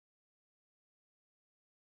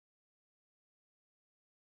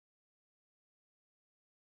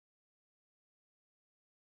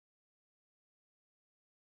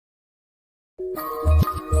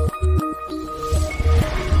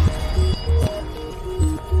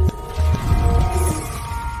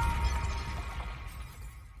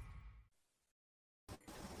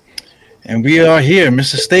And we are here,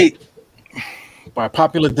 Mr. State, by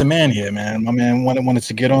popular demand here, man. My man wanted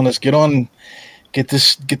to get on. Let's get on. Get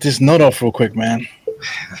this note off real quick, man.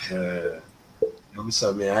 Yo, what's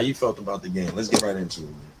up, man? How you felt about the game? Let's get right into it,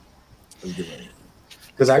 man. Let's get right into it.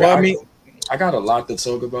 Because I got a lot to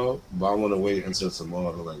talk about, but I want to wait until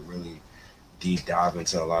tomorrow to like really deep dive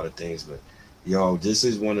into a lot of things. But yo, this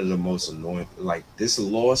is one of the most annoying. Like this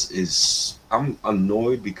loss is, I'm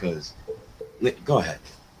annoyed because. Go ahead.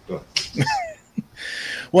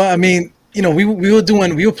 Well, I mean, you know, we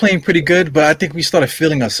were playing pretty good, but I think we started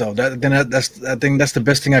feeling ourselves. I think that's the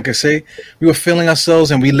best thing I could say. We were feeling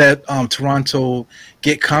ourselves, and we let Toronto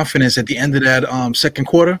get confidence at the end of that second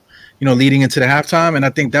quarter. You know, leading into the halftime, and I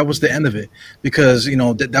think that was the end of it because you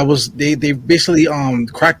know that was they basically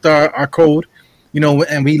cracked our code. You know,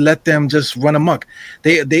 and we let them just run amok.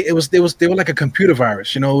 They were like a computer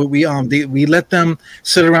virus. You know, we let them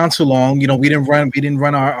sit around too long. You know, we didn't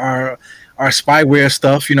run our spyware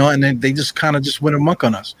stuff. You know, and then they just kind of just went amok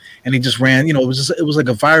on us, and they just ran. You know, it was like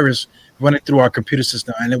a virus running through our computer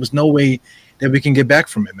system, and there was no way that we can get back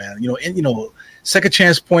from it, man. You know, and you know, second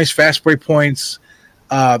chance points, fast break points,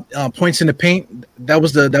 points in the paint. That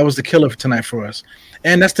was the killer for tonight for us.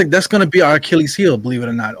 And that's going to be our Achilles heel, believe it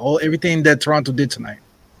or not. Everything that Toronto did tonight.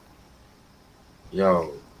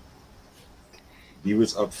 Yo, we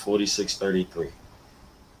was up 46-33.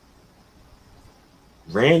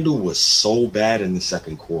 Randle was so bad in the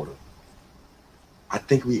second quarter. I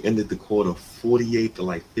think we ended the quarter 48 to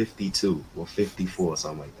like 52 or 54 or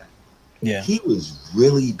something like that. Yeah. He was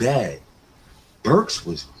really bad. Burks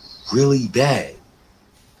was really bad.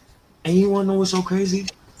 And you want to know what's so crazy?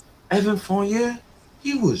 Evan Fournier,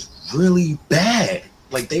 he was really bad.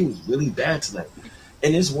 Like, they was really bad tonight.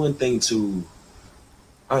 And it's one thing to,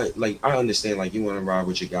 I understand, like, you want to ride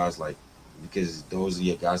with your guys, like, because those are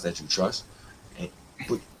your guys that you trust.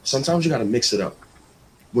 But sometimes you got to mix it up.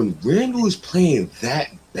 When Randle is playing that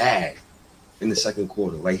bad in the second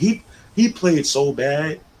quarter, like, he played so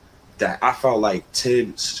bad that I felt like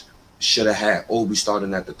Tibbs should have had Obi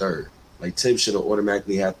starting at the third. Like, Tibbs should have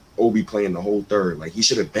automatically had Obi playing the whole third. Like, he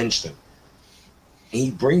should have benched him. And he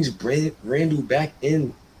brings Randle back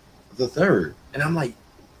in the third. And I'm like,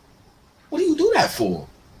 what do you do that for?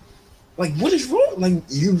 Like, what is wrong? Like,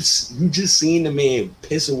 you just seen the man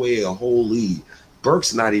piss away a whole lead.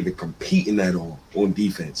 Burke's not even competing at all on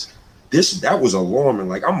defense. That was alarming.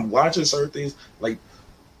 Like, I'm watching certain things. Like,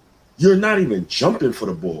 you're not even jumping for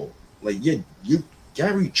the ball. Like, you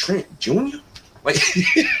Gary Trent Jr.? Like,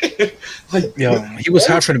 yo, he was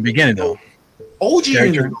hot from the beginning, though. OG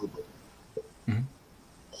in there.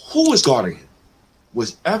 Who was guarding him?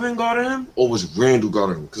 Was Evan guarding him, or was Randle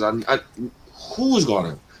guarding him? Because who was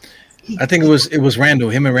guarding him? I think it was Randle.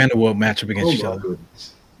 Him and Randle will match up against each other.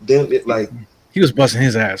 Damn it! Like, he was busting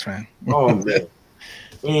his ass, man. Oh man,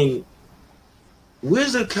 and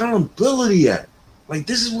where's the accountability at? Like,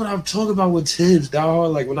 this is what I'm talking about with Tibbs,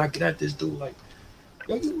 dog. Like, when I get at this dude, like,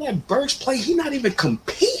 yo, you let Burks play. He not even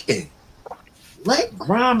competing. Let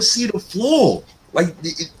Grimes see the floor. Like,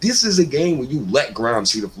 this is a game where you let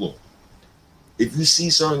Grimes see the floor. If you see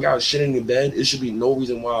certain guys shitting in bed, it should be no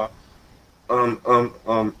reason why I'm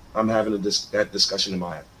having that discussion in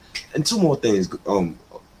my head. And two more things. And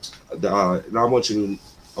I want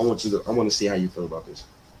to see how you feel about this.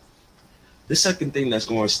 The second thing that's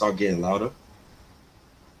going to start getting louder.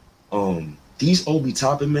 These Obi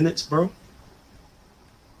Toppin minutes, bro.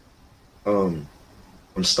 I'm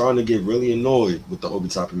starting to get really annoyed with the Obi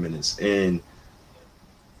Toppin minutes. And,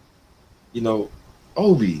 you know,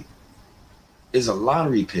 Obi is a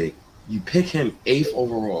lottery pick. You pick him 8th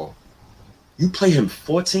overall. You play him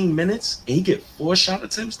 14 minutes and he get 4 shot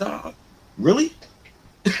attempts, dog? Really?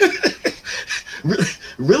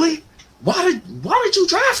 Really? Why did you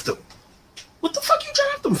draft him? What the fuck you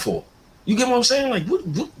draft him for? You get what I'm saying? Like,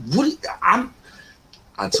 what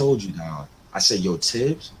I told you, dog. I said, yo,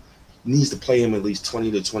 Tibbs needs to play him at least 20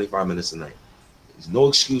 to 25 minutes a night. There's no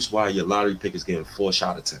excuse why your lottery pick is getting 4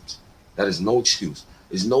 shot attempts. That is no excuse.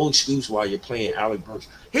 There's no excuse why you're playing Alec Burks.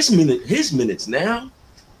 His minutes now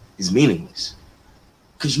is meaningless.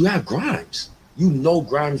 Because you have Grimes. You know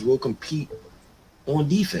Grimes will compete on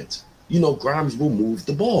defense. You know Grimes will move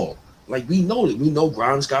the ball. Like, we know that. We know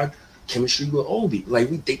Grimes got chemistry with Obi. Like,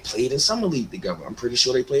 they played in summer league together. I'm pretty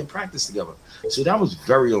sure they played in practice together. So that was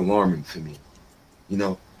very alarming for me. You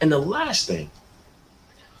know? And the last thing.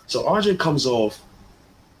 So RJ comes off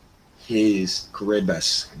his career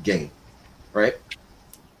best game, right?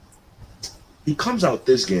 He comes out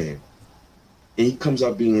this game and he comes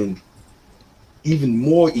out being even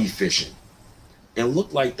more efficient and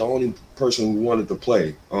looked like the only person who wanted to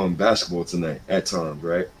play basketball tonight at times,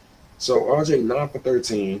 right? So RJ 9 for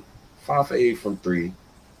 13, 5 for 8 from three,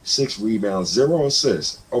 6 rebounds, 0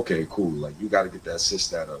 assists. Okay, cool. Like you got to get that assist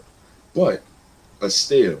stat up, but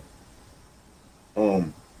still,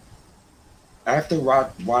 um, after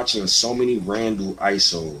watching so many Randall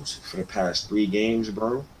ISOs for the past 3 games,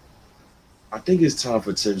 bro, I think it's time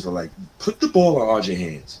for Tibbs to like put the ball in RJ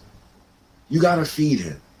hands. You gotta feed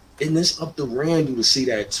him, and it's up to Randall to see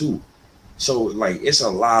that too. So like, it's a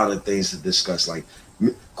lot of things to discuss. Like,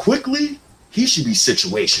 quickly, he should be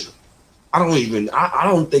situational. I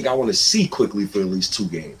don't think I want to see quickly for at least 2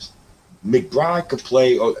 games. McBride could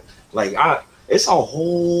play, or like it's a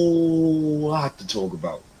whole lot to talk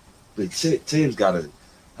about. But Tim's got to.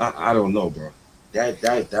 I don't know, bro. That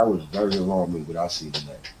was very alarming what I see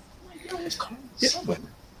tonight. Like, yo, it's coming somewhere.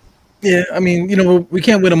 Yeah, I mean, we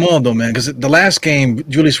can't win them all though, man. Because the last game,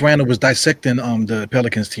 Julius Randle was dissecting the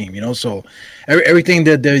Pelicans team. So everything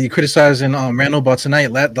that you criticizing Randle about tonight,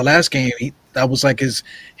 the last game, that was like his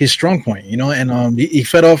strong point. And he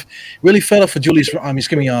really fed off for Julius.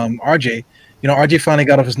 Excuse me, RJ. RJ finally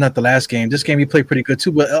got off his nut the last game. This game he played pretty good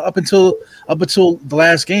too, but up until the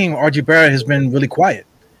last game, RJ Barrett has been really quiet.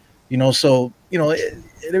 So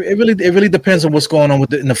it really depends on what's going on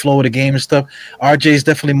in the flow of the game and stuff. RJ's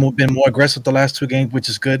definitely been more aggressive the last 2 games, which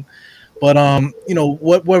is good. But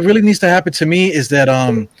what really needs to happen to me is that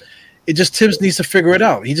it just Tibbs needs to figure it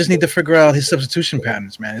out. He just needs to figure out his substitution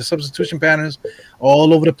patterns, man. His substitution patterns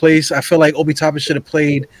all over the place. I feel like Obi Toppin should have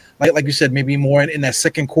played, like you said, maybe more in that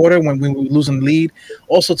second quarter when we were losing the lead.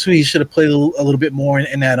 Also, too, he should have played a little bit more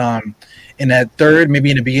in that third, maybe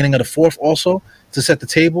in the beginning of the fourth, also to set the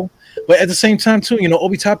table. But at the same time, too,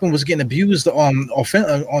 Obi Toppin was getting abused on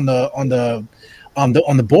the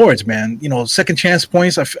boards, man. Second chance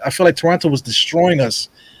points. I feel like Toronto was destroying us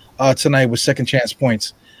tonight with second chance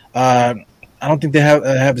points. I don't think they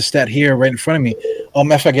have the stat here right in front of me.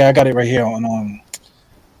 Matter of fact, yeah, I got it right here on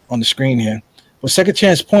the screen here. But second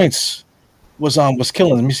chance points was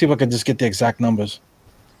killing. Let me see if I can just get the exact numbers.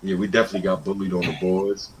 Yeah, we definitely got bullied on the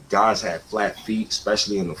boards. Guys had flat feet,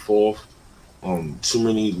 especially in the fourth. Too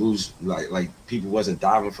many loose, like people wasn't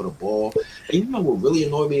diving for the ball. And you know what really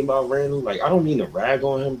annoyed me about Randall? Like, I don't mean to rag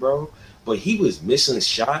on him, bro, but he was missing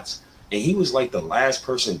shots, and he was like the last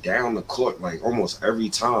person down the court, like almost every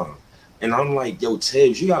time. And I'm like, yo,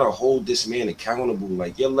 Tibbs, you gotta hold this man accountable.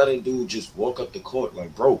 Like, you're letting dude just walk up the court.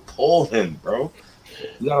 Like, bro, pull him, bro.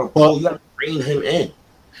 You gotta rein him in.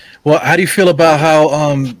 Well, how do you feel about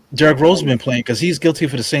how Derrick Rose has been playing? Because he's guilty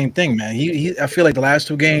for the same thing, man. I feel like the last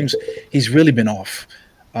 2 games he's really been off.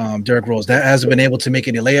 Derrick Rose that hasn't been able to make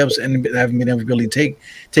any layups and haven't been able to really take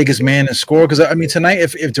his man and score. Because I mean, tonight,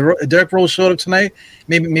 if Derrick Rose showed up tonight,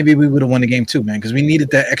 maybe we would have won the game too, man. Because we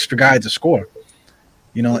needed that extra guy to score.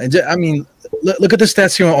 And I mean, look at the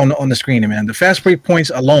stats here on the screen, man. The fast break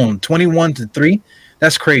points alone, 21-3.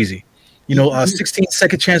 That's crazy. 16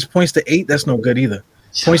 second chance points to 8. That's no good either.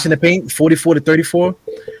 Points in the paint, 44-34.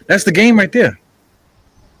 That's the game right there.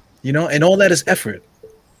 And all that is effort.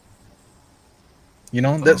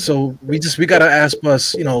 So we gotta ask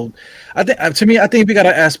Bus. I think we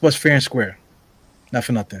gotta ask Bus fair and square. Not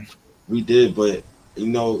for nothing. We did, but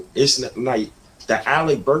it's not like the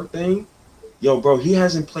Alec Burke thing. Yo, bro, he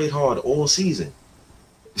hasn't played hard all season.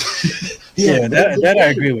 Yeah, that I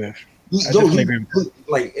agree with. I definitely agree with that.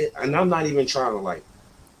 Like, and I'm not even trying to like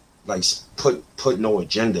put no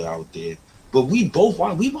agenda out there. But we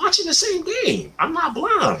watching the same game. I'm not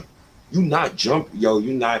blind. You're not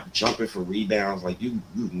jumping for rebounds. Like you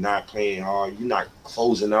not playing hard. You're not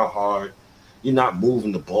closing out hard. You're not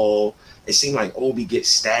moving the ball. It seems like Obi gets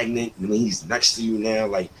stagnant when he's next to you now.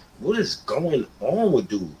 Like, what is going on with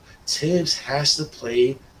dude? Tibbs has to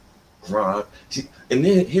play Grimes. And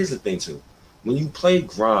then here's the thing too. When you play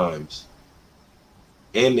Grimes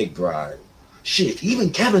and McBride, shit,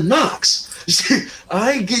 even Kevin Knox.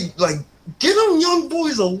 Get them young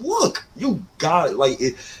boys a look. You got it. Like,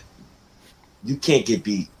 you can't get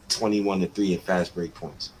beat 21-3 in fast break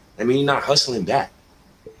points. I mean, you're not hustling back.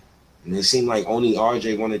 And it seemed like only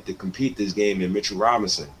RJ wanted to compete this game and Mitchell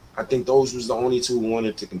Robinson. I think those was the only two who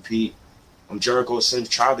wanted to compete. Jericho Sims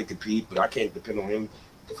tried to compete, but I can't depend on him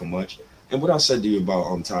for much. And what I said to you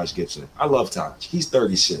about Taj Gibson, I love Taj. He's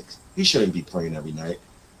 36. He shouldn't be playing every night.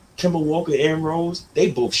 Kemba Walker and Rose,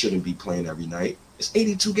 they both shouldn't be playing every night. It's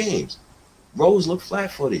 82 games. Rose looked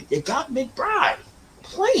flat-footed. You got McBride.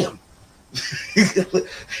 Play him.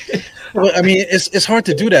 Well, I mean, it's hard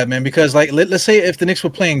to do that, man, because like let's say if the Knicks were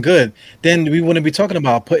playing good, then we wouldn't be talking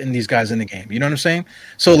about putting these guys in the game. You know what I'm saying?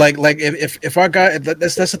 So like if our guy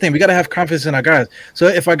that's the thing, we got to have confidence in our guys. So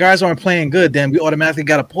if our guys aren't playing good, then we automatically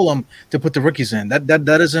got to pull them to put the rookies in.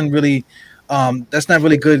 That isn't really that's not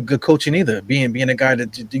really good coaching either. Being a guy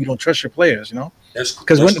that you don't trust your players, you know,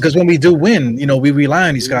 because when we do win, you know, we rely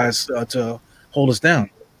on these guys to hold us down.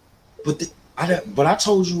 But I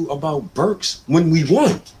told you about Burks when we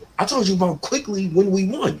won. I told you about Quickly when we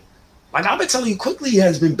won. Like I've been telling you, Quickly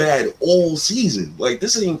has been bad all season. Like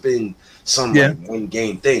this ain't been some like one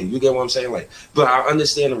game thing. You get what I'm saying? Like, but I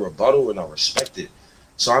understand the rebuttal and I respect it.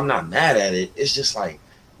 So I'm not mad at it. It's just like,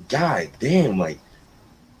 God damn, like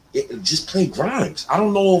just play Grimes. I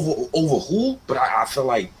don't know over who, but I feel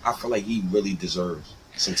like he really deserves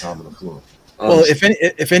some time on the floor. Well,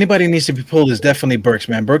 if anybody needs to be pulled, it's definitely Burks,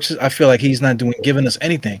 man. Burks, I feel like he's not giving us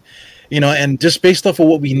anything, you know. And just based off of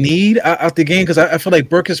what we need out the game, because I feel like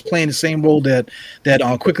Burks is playing the same role that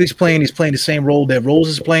Quickly's playing. He's playing the same role that Rose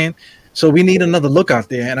is playing. So we need another look out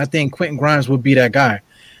there, and I think Quentin Grimes would be that guy.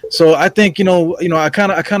 So I think I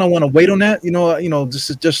kind of want to wait on that, just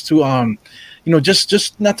to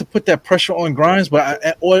just not to put that pressure on Grimes,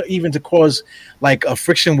 but or even to cause like a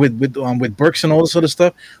friction with Burks and all this sort of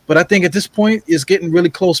stuff. But I think at this point it's getting really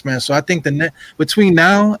close, man. So I think between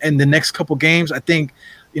now and the next couple games, I think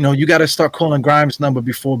you got to start calling Grimes' number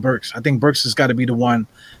before Burks. I think Burks has got to be the one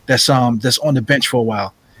that's on the bench for a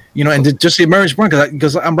while, and just emerge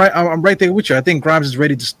because I'm right there with you. I think Grimes is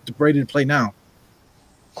ready to play now.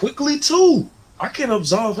 Quickly too. I can't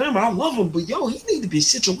absolve him. I love him, but yo, he need to be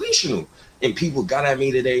situational. And people got at me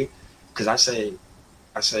today because I said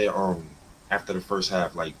after the first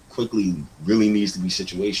half, like Quickly really needs to be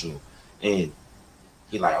situational. And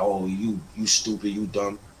he like, oh, you stupid, you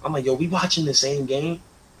dumb. I'm like, yo, we watching the same game.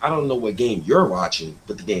 I don't know what game you're watching,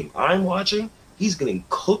 but the game I'm watching, he's getting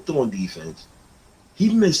cooked on defense.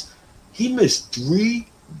 He missed 3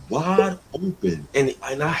 wide open. And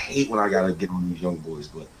I hate when I gotta get on these young boys,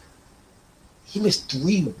 but he missed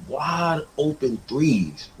 3 wide open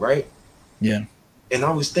threes, right? Yeah. And I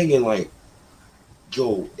was thinking, like,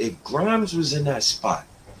 yo, if Grimes was in that spot,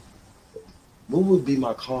 what would be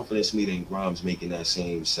my confidence meeting Grimes making that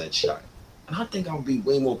same set shot? And I think I'll be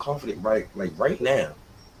way more confident right now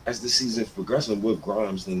as the season's progressing with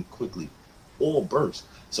Grimes than Quickly or Burks.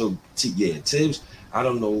 So, Tibbs, I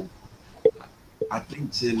don't know. I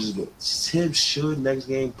think Tibbs should next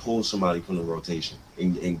game pull somebody from the rotation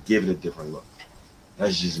and give it a different look.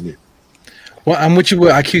 That's just me. Well, I'm with you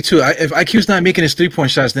with IQ too. If IQ's not making his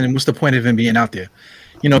 3-point shots, then what's the point of him being out there?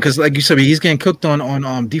 Because like you said, he's getting cooked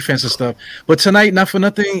on defense and stuff. But tonight, not for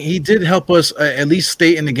nothing, he did help us at least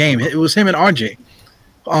stay in the game. It was him and RJ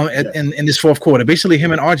in this fourth quarter. Basically,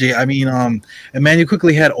 him and RJ. I mean, Emmanuel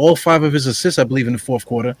Quickly had all 5 of his assists, I believe, in the fourth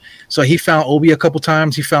quarter. So he found Obi a couple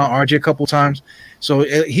times. He found RJ a couple times. So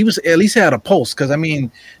he was at least had a pulse because I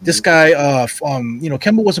mean, this guy,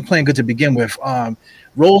 Kemba wasn't playing good to begin with.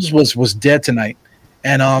 Rose was dead tonight,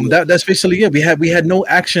 and that's basically it. We had no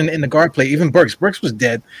action in the guard play. Even Burks was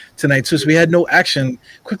dead tonight too. So we had no action.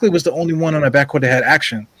 Quickly was the only one on our backcourt that had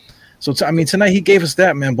action. So tonight he gave us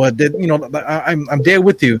that, man. But I'm there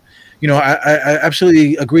with you. I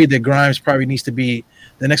absolutely agree that Grimes probably needs to be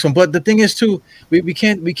the next one. But the thing is too, we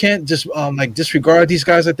can't just disregard these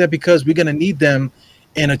guys like that because we're gonna need them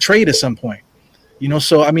in a trade at some point.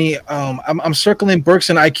 So I mean, I'm circling Burks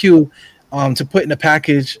and IQ. To put in a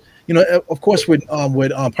package, of course, with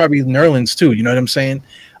probably Nerlens too. You know what I'm saying?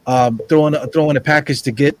 Throwing a package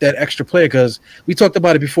to get that extra player because we talked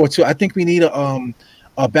about it before too. I think we need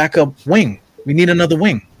a backup wing. We need another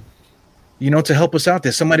wing, to help us out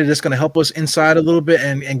there. Somebody that's going to help us inside a little bit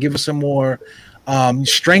and give us some more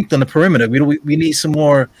strength on the perimeter. We need some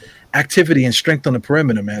more activity and strength on the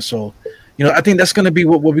perimeter, man. So, I think that's going to be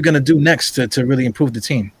what we're going to do next to really improve the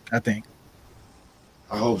team. I think.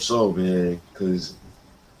 I hope so, man. Cause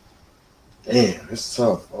damn, it's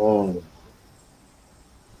tough.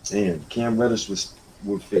 Cam Reddish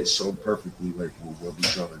would fit so perfectly like what we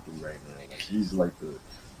trying to do right now. Like, he's like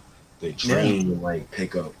the train like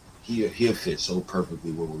pickup. He'll fit so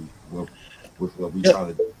perfectly with what we trying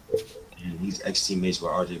to do. And he's ex-teammates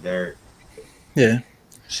with RJ Barrett. Yeah,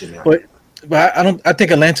 but I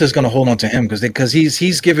think Atlanta is going to hold on to him because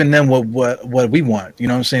he's giving them what we want. You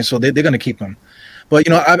know what I'm saying? So they're going to keep him. But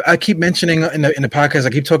I keep mentioning in the podcast,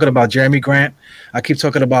 I keep talking about Jeremy Grant, I keep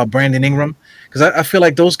talking about Brandon Ingram, because I feel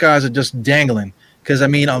like those guys are just dangling. Because I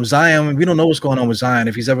mean, Zion, we don't know what's going on with Zion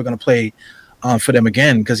if he's ever going to play for them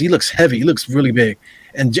again because he looks heavy. He looks really big.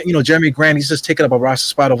 And Jeremy Grant, he's just taking up a roster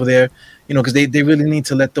spot over there. Because they really need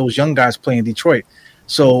to let those young guys play in Detroit.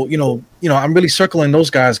 So I'm really circling those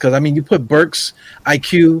guys because you put Burks,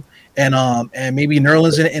 IQ, and maybe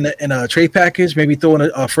Nerlens in a trade package, maybe throw in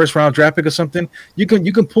a first round draft pick or something. You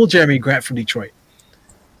can pull Jeremy Grant from Detroit.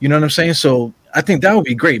 You know what I'm saying? So I think that would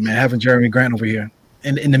be great, man, having Jeremy Grant over here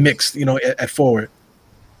in the mix, at forward.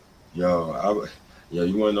 Yo,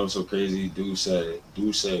 you want to know so crazy? Dude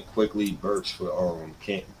said quickly Burks for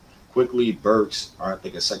can't. Quickly Burks, I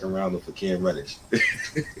think a second rounder for Cam Reddish.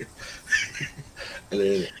 And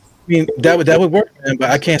then, that would work, man, but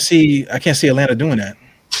I can't see Atlanta doing that.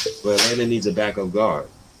 But Atlanta needs a backup guard.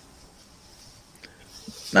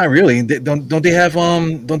 Not really. Don't they have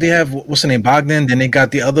what's the name, Bogdan? Then they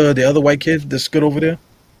got the other white kid that's good over there.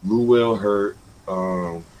 Lou Will hurt.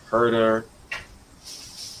 Herter.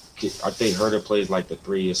 I think Herter plays like the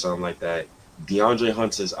 3 or something like that. DeAndre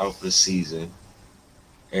Hunter's out for the season.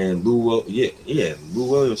 And Lou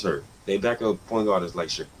Williams hurt. They backup point guard is like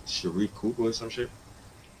Sharif Cooper or some shit.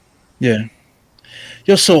 Yeah.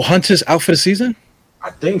 Yo, so Hunter's out for the season? I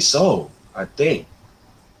think so. I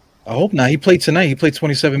hope not. He played tonight. He played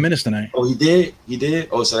 27 minutes tonight. Oh, he did? He did?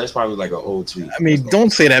 Oh, so that's probably like an old tweet.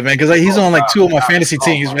 Don't say that, man, because he's on like 2 of my fantasy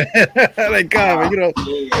teams, man. Like, God, man,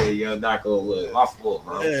 Yeah, not gonna look. My fault,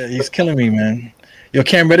 bro. Yeah, he's killing me, man. Yo,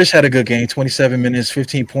 Cam Reddish had a good game. 27 minutes,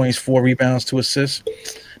 15 points, 4 rebounds, 2 assists.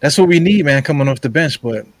 That's what we need, man, coming off the bench.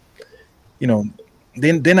 But,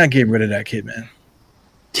 they're not getting rid of that kid, man.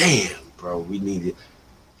 Damn, bro. We need it.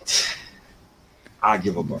 I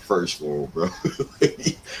give up a first for him, bro.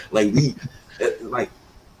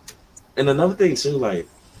 And another thing, too, like,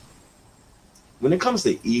 when it comes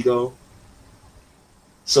to ego,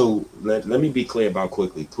 so let me be clear about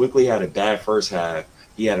Quickly. Quickly had a bad first half.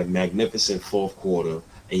 He had a magnificent fourth quarter,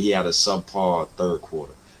 and he had a subpar third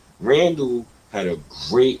quarter. Randle had a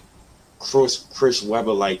great Chris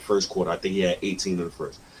Webber-like first quarter. I think he had 18 in the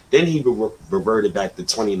first. Then he reverted back to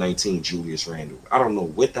 2019 Julius Randle. I don't know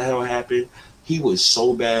what the hell happened. He was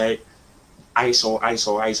so bad. ISO.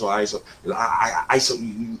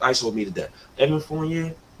 ISO me to death. Evan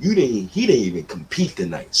Fournier, he didn't even compete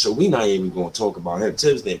tonight. So we're not even going to talk about him.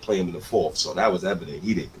 Tibbs didn't play him in the fourth, so that was evident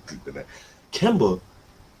he didn't compete tonight. Kemba,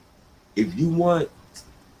 if you want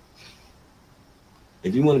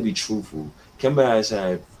to be truthful, Kemba has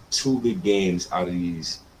had 2 good games out of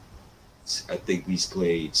these. I think he's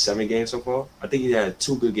played 7 games so far. I think he had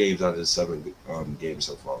 2 good games out of the 7 games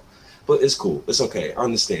so far. But it's cool. It's okay. I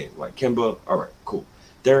understand. Like, Kemba, all right, cool.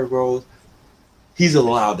 Derrick Rose, he's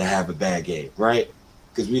allowed to have a bad game, right?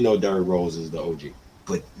 Because we know Derrick Rose is the OG.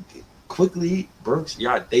 But Quickly, Burks,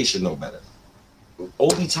 they should know better.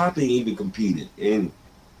 Obi Toppin even competed, and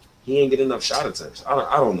he ain't get enough shot attempts.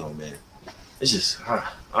 I don't know, man. It's just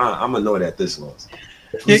I'm annoyed at this loss.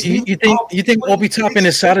 You think Obi Toppin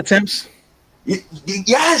is shot attempts?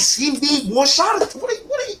 Yes, he need more shot attempts.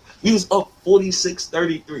 He was up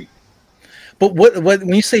 46-33. But what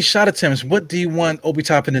when you say shot attempts, what do you want Obi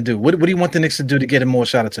Toppin to do? What do you want the Knicks to do to get him more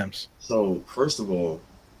shot attempts? So first of all,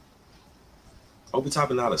 Obi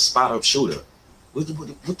Toppin not a spot up shooter. What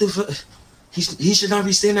the? He should not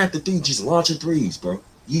be standing at the 3 just launching threes, bro.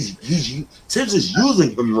 Tibbs is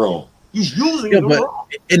using him wrong. He's using him wrong.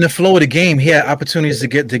 In the flow of the game, he had opportunities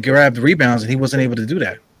to grab the rebounds, and he wasn't able to do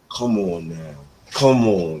that. Come on now. Come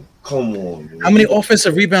on. Man. How many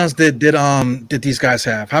offensive rebounds did these guys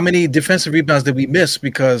have? How many defensive rebounds did we miss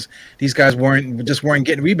because these guys weren't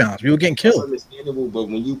getting rebounds? We were getting killed. That's understandable, but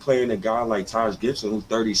when you playing a guy like Taj Gibson who's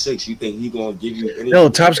 36, you think he's gonna give you anything? No,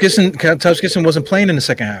 Taj Gibson wasn't playing in the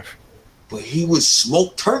second half. But he was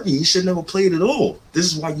smoked turkey. He should never played at all.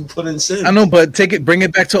 This is why you put in Sims. I know, but bring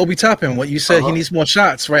it back to Obi Toppin. What you said, he needs more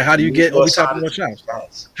shots, right? How do you get Obi Toppin more shots?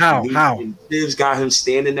 How? Tibbs got him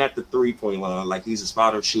standing at the 3-point line like he's a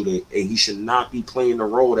spot-up shooter, and he should not be playing the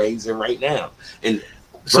role that he's in right now. And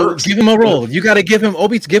so give him a role. You got to give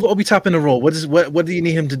Obi Toppin a role. What do you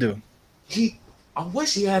need him to do? I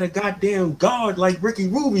wish he had a goddamn guard like Ricky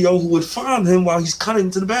Rubio who would find him while he's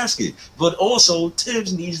cutting to the basket. But also,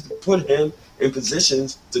 Tibbs needs to put him in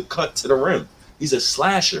positions to cut to the rim. He's a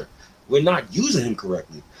slasher. We're not using him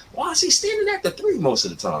correctly. Why is he standing at the 3 most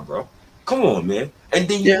of the time, bro? Come on, man. And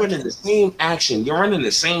then you're running the same action. You're running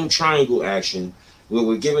the same triangle action.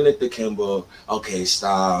 We're giving it to Kemba. Okay,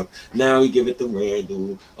 stop. Now we give it to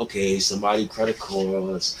Randle. Okay, somebody cut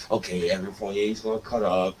across. Okay, Evan Fournier's going to cut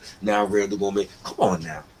up. Now Randle going to make. Come on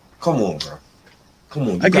now. Come on, bro. Come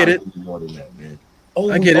on. I get it. More than that, man.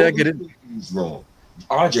 I get it. He's wrong.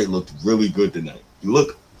 RJ looked really good tonight. He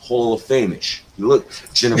looked Hall of Fame-ish. He looked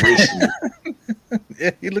generational.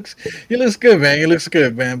 Yeah, he looks good, man. He looks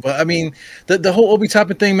good, man. But I mean, the whole Obi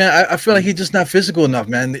Toppin thing, man. I feel like he's just not physical enough,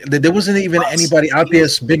 man. There wasn't even anybody out there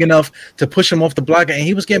big enough to push him off the block, and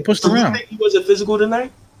he was getting pushed So you around. think he wasn't physical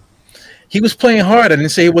tonight? He was playing hard. I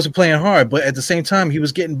didn't say he wasn't playing hard, but at the same time, he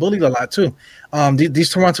was getting bullied a lot too. These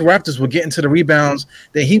Toronto Raptors were getting to the rebounds.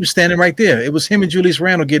 That he was standing right there. It was him and Julius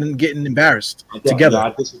Randle getting embarrassed together. Yeah,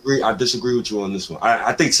 I disagree. I disagree with you on this one.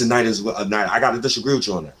 I think tonight is a night. I got to disagree with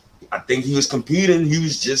you on that. I think he was competing. He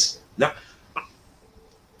was just not.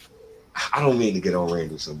 I don't mean to get on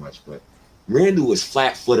Randle so much, but Randle was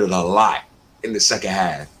flat-footed a lot in the second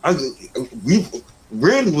half.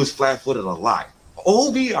 Randle was flat-footed a lot.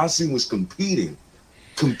 Obi, I see, was competing.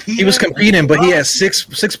 He was competing, but he had six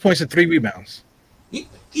points and 3 rebounds. He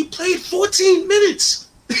played 14 minutes.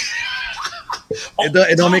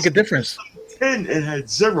 It don't make a difference. 10 and had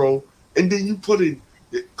 0, and then you put in.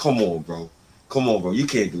 Come on, bro. You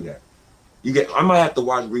can't do that. I might have to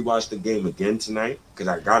rewatch the game again tonight because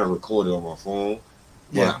I got to record it on my phone.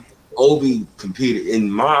 Yeah. But Obi competed. In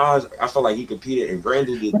my eyes, I felt like he competed, and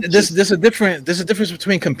Randle did. There's a difference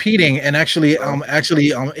between competing and actually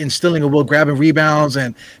instilling a will, grabbing rebounds,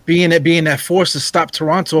 and being that force to stop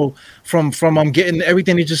Toronto from getting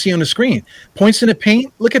everything that you see on the screen. Points in the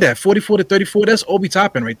paint. Look at that, 44-34. That's Obi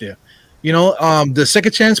Toppin right there. You know, the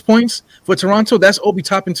second chance points for Toronto, that's Obi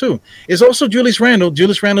Toppin too. It's also Julius Randle.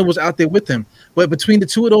 Julius Randle was out there with him, but between the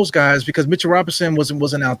two of those guys, because Mitchell Robinson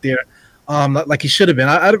wasn't out there. Like he should have been.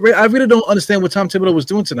 I really don't understand what Tom Thibodeau was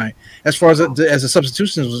doing tonight as far as the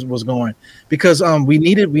substitutions was going, because we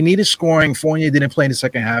needed scoring. Fournier didn't play in the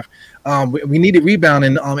second half. We needed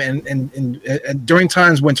rebounding. And during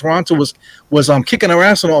times when Toronto was kicking our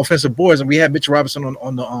ass on the offensive boards, and we had Mitchell Robinson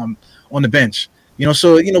on the bench. You know,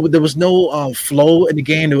 so there was no flow in the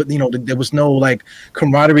game. There was no like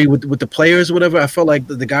camaraderie with the players or whatever. I felt like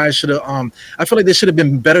the guys should have. I feel like there should have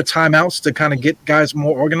been better timeouts to kind of get guys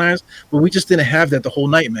more organized. But we just didn't have that the whole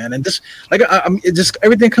night, man. And this, like, it just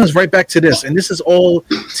everything comes right back to this. And this is all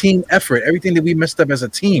team effort. Everything that we messed up as a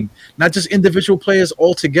team, not just individual players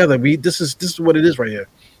all together. This is what it is right here.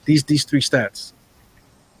 These 3 stats.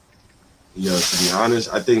 Yeah, to be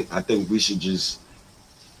honest, I think we should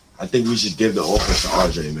give the offense to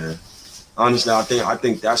RJ, man. Honestly, I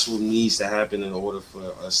think that's what needs to happen in order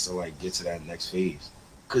for us to like get to that next phase.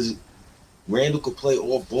 Because Randle could play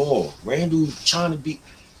off ball. Randle trying to be.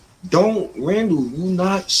 Randle, you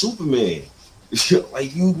not Superman.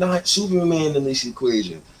 Like, you not Superman in this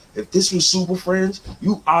equation. If this was Super Friends,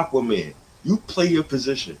 you Aquaman. You play your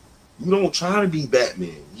position. You don't try to be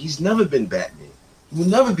Batman. He's never been Batman. You will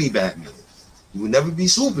never be Batman. You will never be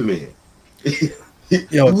Superman.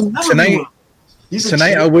 Yo,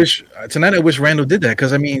 tonight I wish Randle did that,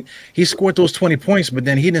 because I mean he scored those 20 points, but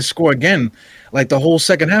then he didn't score again like the whole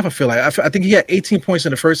second half. I feel like I think he had 18 points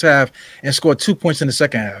in the first half and scored 2 points in the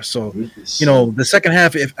second half. So the second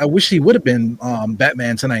half, I wish he would have been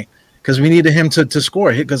Batman tonight, because we needed him to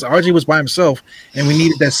score, because RG was by himself and we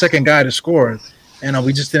needed that second guy to score, and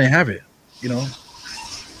we just didn't have it.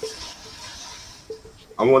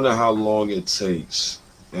 I wonder how long it takes.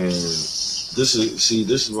 And this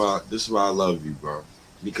is why I love you, bro.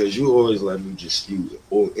 Because you always let me just spew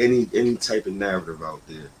or any type of narrative out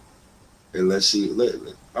there. And let's see.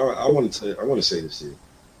 I want to say this here.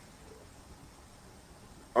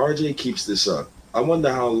 RJ keeps this up. I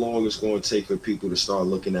wonder how long it's going to take for people to start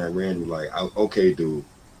looking at Randle like, okay, dude,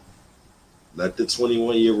 let the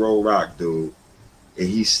 21-year-old rock, dude, and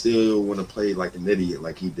he still want to play like an idiot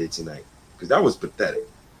like he did tonight. Because that was pathetic.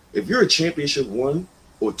 If you're a championship 1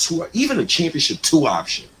 or 2, even a championship 2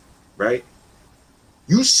 option, right?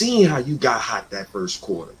 You seen how you got hot that first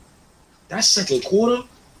quarter. That second quarter,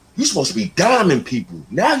 you're supposed to be diming people.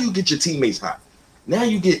 Now you get your teammates hot. Now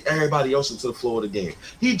you get everybody else into the floor of the game.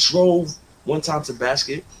 He drove one time to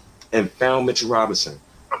basket and found Mitchell Robinson.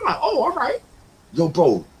 I'm like, oh, all right. Yo,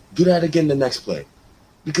 bro, do that again the next play.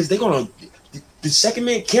 Because they're going to, the second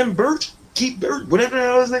man, Keith Birch, whatever the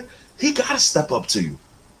hell his name, he got to step up to you.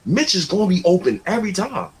 Mitch is going to be open every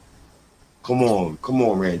time. Come on,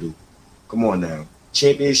 Randle. Come on now.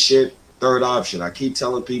 Championship, 3rd option. I keep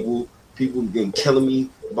telling people have been killing me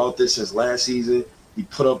about this since last season. He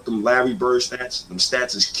put up them Larry Bird stats. Them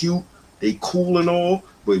stats is cute. They cool and all,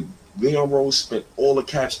 but Leon Rose spent all the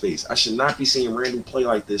cap space. I should not be seeing Randle play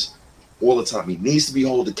like this all the time. He needs to be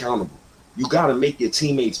held accountable. You got to make your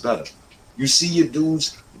teammates better. You see your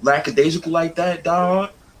dudes lackadaisical like that, dog,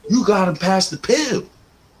 you got to pass the pill.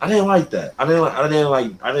 I didn't like that. I didn't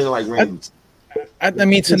like Randle. I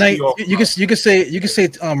mean, tonight you can say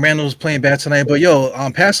Randle's playing bad tonight, but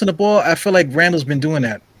passing the ball, I feel like Randle's been doing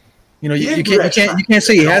that You know, He you didn't do that you trash can't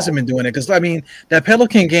say he at hasn't all. been doing it because I mean that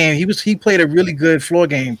Pelican game, he played a really good floor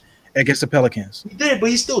game against the Pelicans. He did, but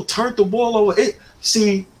he still turned the ball over.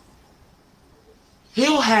 See,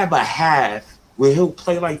 he'll have a half where he'll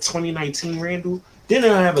play like 2019 Randall. Then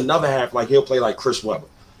he'll have another half like he'll play like Chris Webber.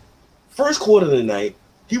 First quarter of the night,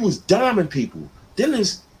 he was diming people. Then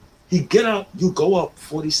he get up, you go up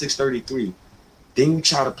 46-33. Then you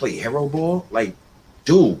try to play hero ball. Like,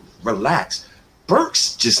 dude, relax.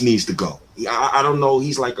 Burks just needs to go. I don't know.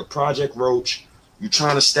 He's like a Project Roach. You're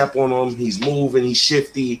trying to step on him. He's moving. He's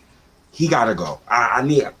shifty. He got to go. I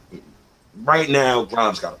need right now,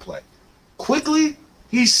 Grimes got to play. Quickly,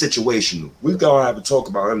 he's situational. We're going to have to talk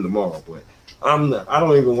about him tomorrow, but I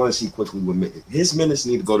don't even want to see Quickly with his minutes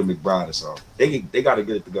need to go to McBride or something. They got to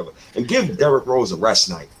get it together. And give Derrick Rose a rest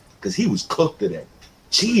night because he was cooked today.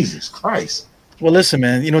 Jesus Christ. Well, listen,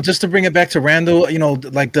 man. You know, just to bring it back to Randall, you know,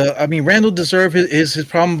 Randall deserved his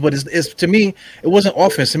problem, but it's to me, it wasn't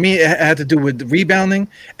offense. To me, it had to do with rebounding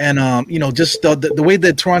and you know, just the way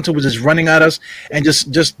that Toronto was just running at us and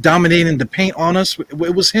just dominating the paint on us.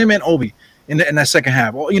 It was him and Obi in that second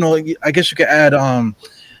half. You know, I guess you could add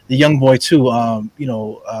the young boy too. You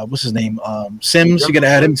know, what's his name? Sims. You got to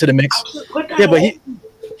add him to the mix. Yeah, but he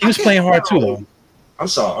was playing hard too, though. I'm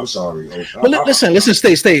sorry. But listen,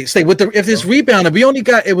 stay. With if this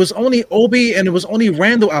rebounder, it was only Obi and it was only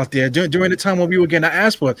Randall out there during the time when we were getting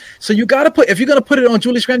asked for it. So you got to if you're gonna put it on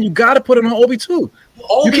Julius Randle, you got to put it on Obi too.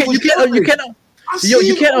 You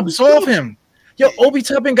can't absolve him. Yo, Obi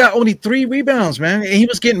Toppin got only 3 rebounds, man, and he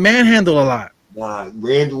was getting manhandled a lot.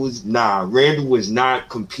 Randall was not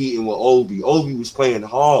competing with Obi. Obi was playing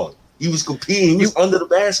hard. He was competing. He was under the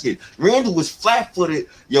basket. Randall was flat-footed.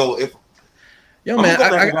 Yo, man,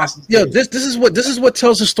 this is what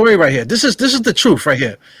tells the story right here. This is the truth right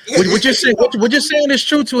here. What you're saying is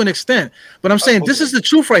true to an extent, but I'm saying this is the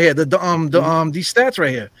truth right here. These stats right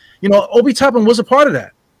here. You know, Obi Toppin was a part of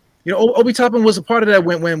that. You know, Obi Toppin was a part of that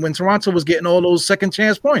when Toronto was getting all those second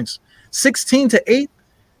chance points, 16-8.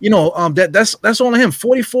 You know, that's all on him.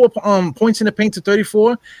 44 points in the paint to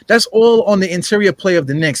 34. That's all on the interior play of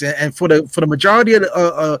the Knicks. And for the majority of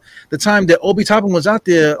the time that Obi Toppin was out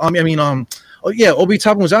there, Obi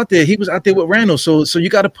Toppin was out there. He was out there with Randall. So you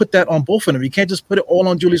got to put that on both of them. You can't just put it all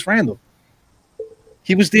on Julius Randle.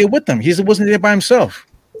 He was there with them. He wasn't there by himself.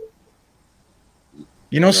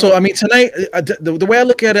 You know, so I mean, tonight, the way I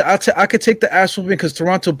look at it, I could take the ass whooping because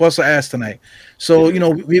Toronto bust our ass tonight. So you know,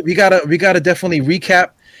 we gotta definitely recap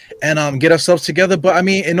and get ourselves together. But I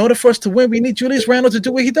mean, in order for us to win, we need Julius Randle to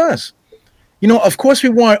do what he does. You know, of course, we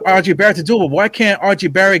want RJ Barrett to do it, but why can't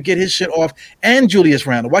RJ Barrett get his shit off and Julius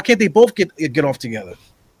Randle? Why can't they both get off together?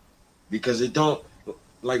 Because it don't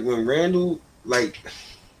like when Randle how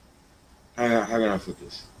can I put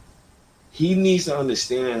this? He needs to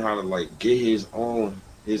understand how to get his own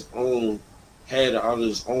head out of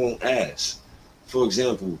his own ass. For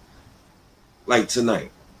example, like tonight,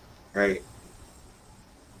 right?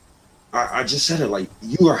 I just said it,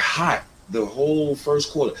 you were hot the whole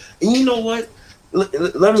first quarter. And you know what?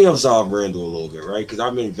 Let me absolve Randall a little bit, right? Because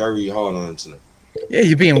I've been very hard on him tonight. Yeah,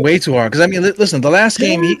 you're being way too hard. Because I mean, listen, the last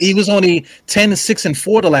game he was only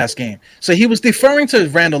 10-6-4 the last game, so he was deferring to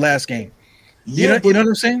Randall last game. You know what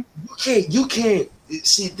I'm saying? You can't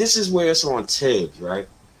see. This is where it's on Tibbs, right?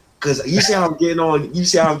 Because you see how I'm getting on. You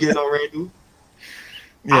see how I'm getting on Randall.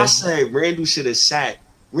 Yeah. I say Randall should have sat.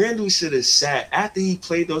 Randall should have sat after he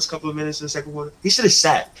played those couple of minutes in the second quarter. He should have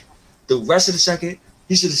sat the rest of the second.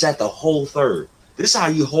 He should have sat the whole third. This is how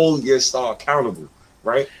you hold your star accountable,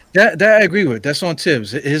 right? That I agree with. That's on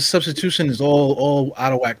Tibbs. His substitution is all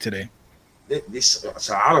out of whack today.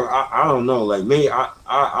 So I don't know. Like me,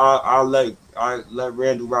 I let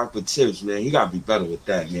Randall rock with Tibbs, man. He gotta be better with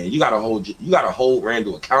that, man. You gotta hold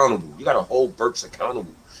Randall accountable. You gotta hold Burks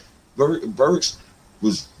accountable. Burks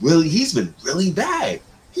he's been really bad.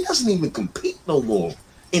 He doesn't even compete no more.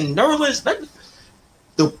 In Nerlens,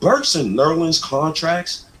 the Burks and Nerlens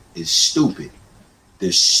contracts is stupid.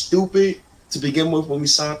 They're stupid to begin with when we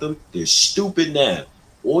signed them. They're stupid now.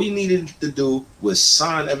 All you needed to do was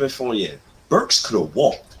sign Evan Fournier. Burks could have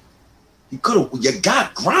walked. You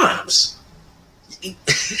got Grimes.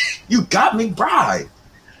 You got McBride.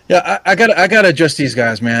 Yeah, I gotta adjust these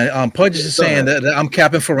guys, man. Pudge is saying that I'm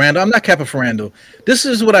capping for Randall. I'm not capping for Randall. This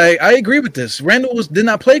is what I agree with this. Randall did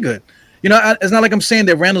not play good. You know, it's not like I'm saying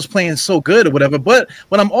that Randall's playing so good or whatever. But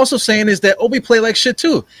what I'm also saying is that Obi played like shit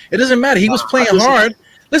too. It doesn't matter. He was playing hard.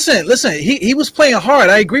 Listen. He was playing hard.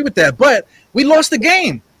 I agree with that. But we lost the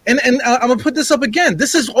game. And I'm gonna put this up again.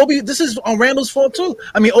 This is on Randall's fault too.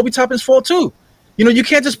 I mean, Obi Toppin's fault too. You know, you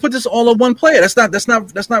can't just put this all on one player. That's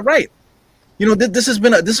not right.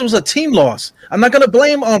 This was a team loss. I'm not gonna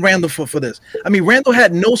blame on Randle for this. I mean, Randle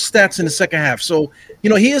had no stats in the second half, so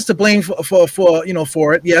he is to blame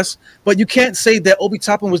for it. Yes, but you can't say that Obi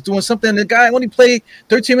Toppin was doing something. The guy only played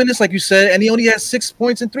 13 minutes, like you said, and he only had 6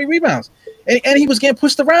 points and 3 rebounds, and he was getting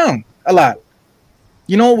pushed around a lot.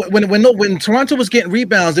 When Toronto was getting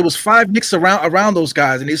rebounds, there was 5 Knicks around those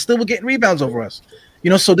guys, and they still were getting rebounds over us.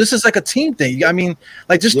 So this is like a team thing. I mean,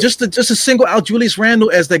 like just to single out Julius Randle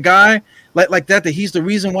as the guy like that he's the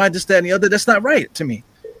reason why this, that, and the other. That's not right to me.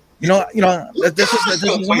 This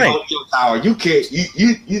isn't right. You can't.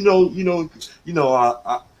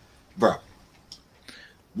 Bro.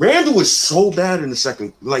 Randle was so bad in the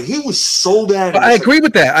second. Like he was so bad. I agree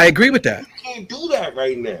with that. You can't do that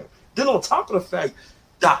right now. Then on top of the fact,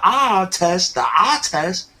 the eye test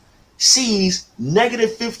sees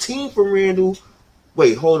 -15 for Randle.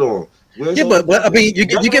 Wait, hold on. But I mean, you're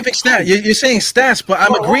giving stats. You're saying stats, but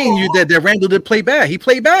I'm agreeing you that Randle did play bad. He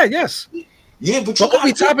played bad, yes. Yeah, but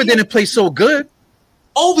Obi Toppin didn't play so good.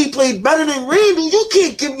 Obi played better than Randle. You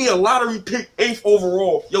can't give me a lottery pick 8th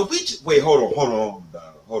overall. Yo, wait, hold on.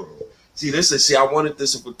 See, I wanted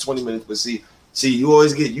this for 20 minutes, but see, you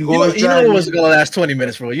always get you know it wasn't gonna last 20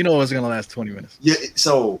 minutes, bro. You know it wasn't gonna last 20 minutes. Yeah,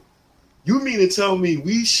 so. You mean to tell me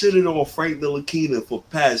we shitted on Frank Ntilikina for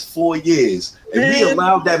past 4 years and we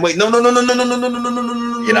allowed that? Wait, no. I'm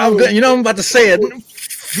about to say it.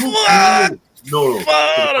 No.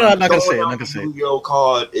 I'm not gonna say it. The Yu-Gi-Oh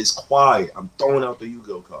card is quiet. I'm throwing out the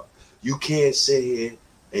Yu-Gi-Oh card. You can't sit here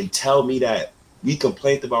and tell me that we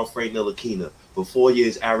complained about Frank Ntilikina for 4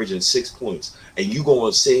 years, averaging 6 points, and you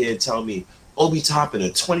gonna sit here and tell me Obi Toppin,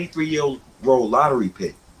 a 23-year-old lottery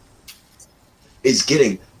pick, is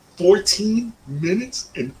getting 14 minutes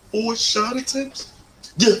and 4 shot attempts?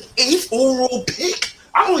 The 8th overall pick?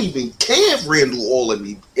 I don't even care if Randle all in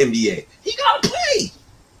the NBA. He gotta play.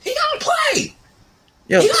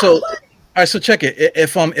 Yeah. So, all right. So check it.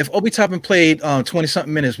 If Obi Toppin played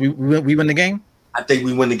 20-something minutes, we win the game. I think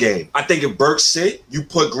we win the game. I think if Burks sit, you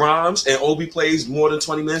put Grimes, and Obi plays more than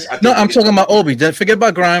 20 minutes. I'm talking about Obi. Forget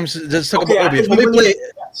about Grimes. Just talk about Obi. If Obi play,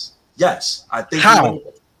 yes. I think how.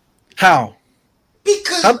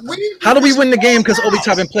 Because how do we win the game? Because Obi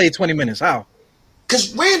Toppin played 20 minutes. How?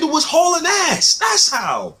 Because Randle was hauling ass. That's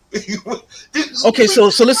how. Okay, so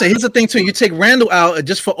listen. Here's the thing too. You take Randle out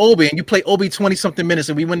just for Obi, and you play Obi 20-something minutes,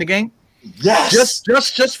 and we win the game. Yes.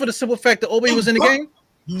 Just for the simple fact that Obi was in the game.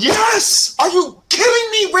 Yes. Are you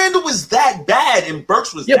kidding me? Randle was that bad, and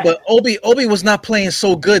Burks was. Yeah, but Obi was not playing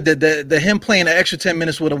so good that him playing an extra 10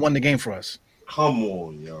 minutes would have won the game for us. Come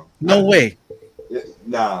on, yo. No way.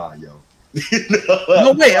 Nah, yo.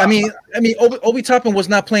 No way. I mean, Obi Toppin was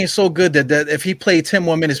not playing so good that if he played 10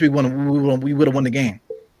 more minutes, we would have won the game.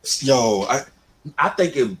 Yo, I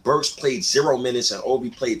think if Burks played 0 minutes and Obi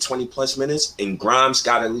played 20+ minutes, and Grimes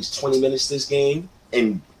got at least 20 minutes this game,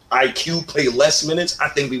 and IQ played less minutes, I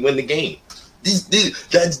think we win the game.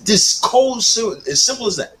 This cold, as simple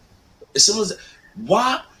as that.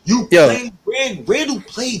 Why? Randle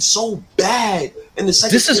played so bad in the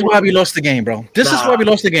second. This is why we lost the game, bro. This is why we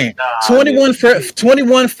lost the game. 21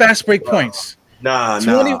 fast break points.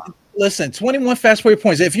 21 fast break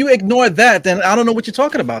points. If you ignore that, then I don't know what you're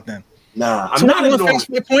talking about. Then I'm not ignoring fast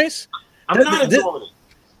break points. I'm not ignoring it.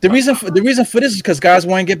 The reason for this is because guys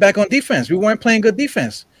want to get back on defense. We weren't playing good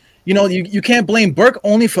defense. You can't blame Burke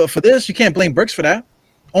only for this. You can't blame Burks for that.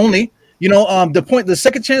 Only. The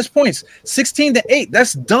second chance points, 16-8.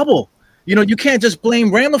 That's double. You can't just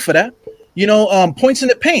blame Randle for that. Points in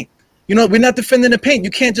the paint. We're not defending the paint.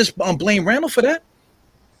 You can't just blame Randle for that.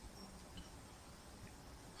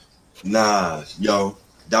 Nah, yo,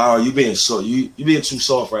 dog, you being too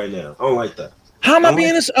soft right now. I don't like that. How am I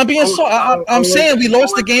being? I'm being soft. I'm saying we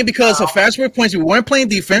lost the game because of fast break points. We weren't playing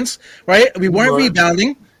defense, right? We weren't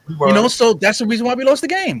rebounding. So that's the reason why we lost the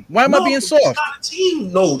game. Why am I being soft? It's not a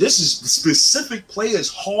team. No, this is specific players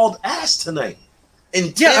hauled ass tonight.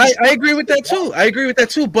 And yeah, I agree with that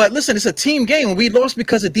too. But listen, it's a team game. We lost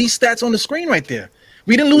because of these stats on the screen right there.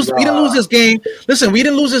 We didn't lose this game. Listen, we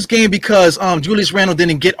didn't lose this game because Julius Randle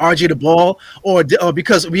didn't get RJ the ball or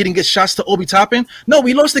because we didn't get shots to Obi Toppin. No,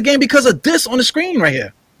 we lost the game because of this on the screen right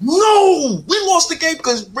here. No, we lost the game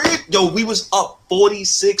because we was up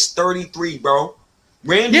 46-33, bro.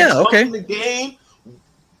 Randle in the game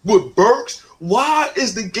with Burks. Why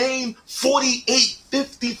is the game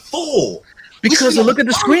 48-54? Because look at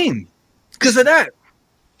the screen. Because of that.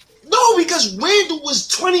 No, because Randle was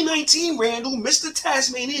 2019 Randle, Mr.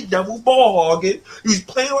 Tasmanian Devil, ball hogging. He was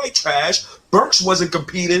playing like trash. Burks wasn't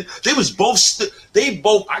competing. They was both.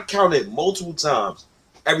 I counted multiple times.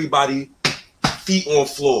 Everybody feet on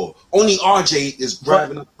floor. Only RJ is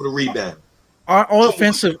grabbing up for the rebound.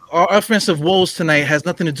 Our offensive woes tonight has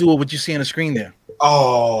nothing to do with what you see on the screen there.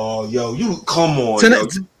 Oh, yo, you come on,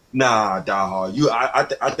 Tonight, yo. Nah, dawg.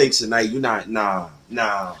 I think tonight you not. Nah.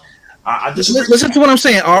 I disagree. listen to what I'm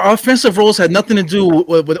saying. Our offensive roles had nothing to do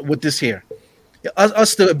with this here.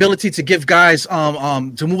 Us the ability to give guys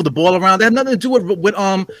to move the ball around. That had nothing to do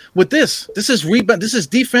with this. This is rebound. This is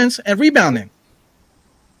defense and rebounding.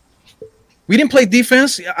 We didn't play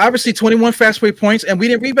defense. Obviously, 21 fast break points, and we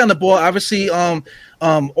didn't rebound the ball. Obviously, all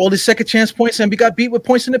the second chance points, and we got beat with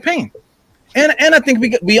points in the paint. And I think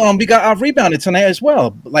we got out rebounded tonight as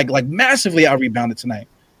well, like massively out rebounded tonight.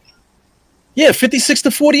 Yeah,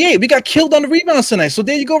 56-48. We got killed on the rebounds tonight. So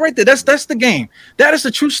there you go, right there. That's the game. That is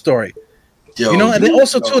the true story. Yo, you know, and then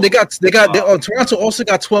also too, Toronto also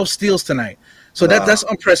got 12 steals tonight. So that's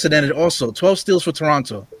unprecedented. Also, 12 steals for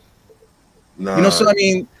Toronto. Nah. You know, so I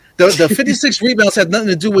mean, the 56 rebounds had nothing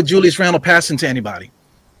to do with Julius Randle passing to anybody.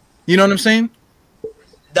 You know what I'm saying?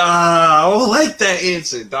 Nah, I don't like that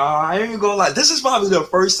answer, dawg. I ain't even gonna lie. This is probably the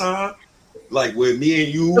first time, like, where me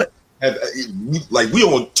and you have, like, we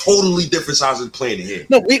on totally different sides of the planet here.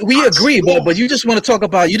 No, we agree, but you just want to talk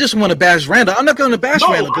about, you just want to bash Randle. I'm not going to bash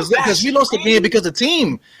Randle because we lost the game because of the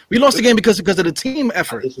team. We lost the game because of the team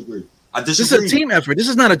effort. I disagree. This is a team effort. This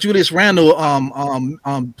is not a Julius Randle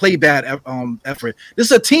play bad effort. This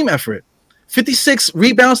is a team effort. 56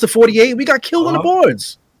 rebounds to 48. We got killed on the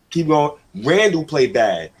boards. Keep going. Randle played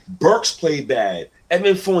bad. Burks played bad.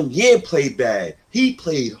 Evan Fournier played bad. He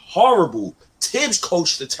played horrible. Tibbs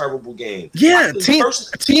coached a terrible game. Yeah,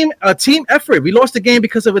 a team effort. We lost the game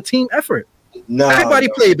because of a team effort. Everybody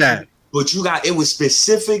played bad. But it was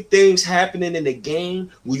specific things happening in the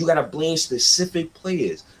game where you got to blame specific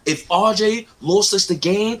players. If RJ lost us the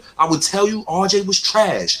game, I would tell you RJ was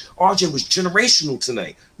trash. RJ was generational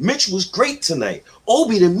tonight. Mitch was great tonight.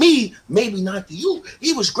 Obi, to me, maybe not to you,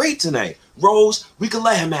 he was great tonight. Rose, we could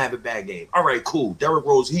let him have a bad game. All right, cool. Derrick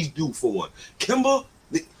Rose, he's due for one. Kimba,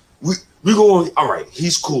 we going, all right,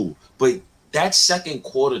 he's cool. But that second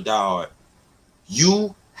quarter, dog,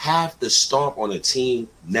 you have to stomp on a team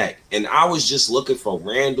neck. And I was just looking for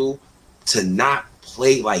Randle to not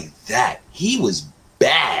play like that. He was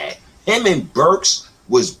bad. Him and Burks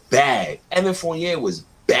was bad. Evan Fournier was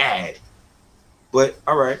bad. But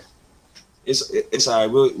all right, it's all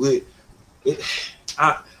right.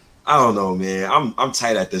 I don't know, man. I'm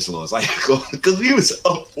tight at this loss, like, because he was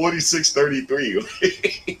up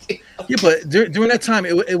 46-33. Yeah, but during that time,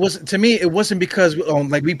 it was, to me, it wasn't because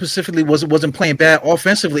like we specifically wasn't playing bad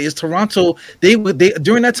offensively. It's Toronto. They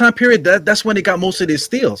during that time period, that's when they got most of their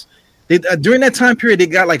steals. During that time period, they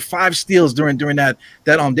got like 5 steals during that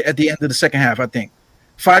at the end of the second half, I think.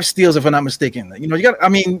 5 steals, if I'm not mistaken. You know,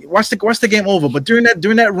 watch the game over. But during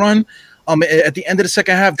that run, at the end of the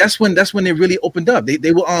second half, that's when they really opened up.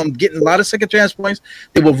 They were getting a lot of second chance points.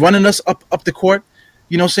 They were running us up the court.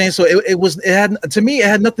 You know what I'm saying? So it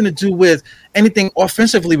had nothing to do with anything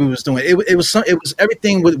offensively we was doing. It was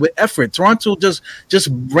everything with effort. Toronto just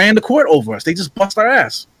ran the court over us. They just bust our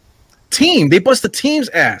ass. They bust the team's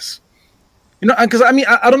ass. You know, because I mean,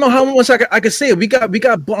 I don't know how much I could say it. We got beat.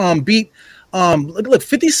 Look,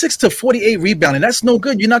 56-48 rebounding. That's no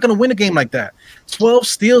good. You're not going to win a game like that. 12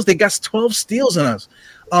 steals. They got 12 steals on us.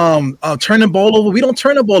 Turning the ball over. We don't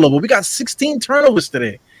turn the ball over. We got 16 turnovers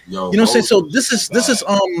today. Yo, you know what I'm saying? So this is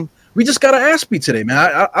we just got an ass beat today,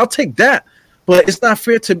 man. I'll take that. But it's not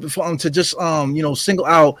fair to just single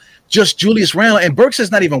out just Julius Randle, and Burks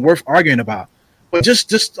is not even worth arguing about. But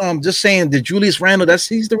just saying that Julius Randle,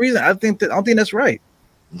 he's the reason. I don't think that's right.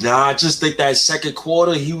 Nah, I just think that second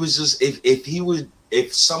quarter, he was just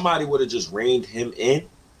if somebody would have just reined him in,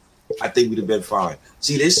 I think we'd have been fine.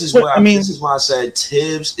 See, this is why I said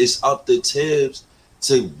Tibbs is up to Tibbs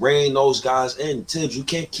to rein those guys in. Tibbs, you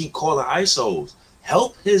can't keep calling ISOs.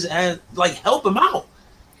 Help his ass, help him out.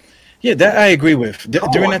 Yeah, that I agree with.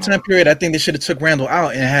 During that time period, I think they should have took Randle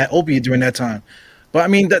out and had Obi during that time. But I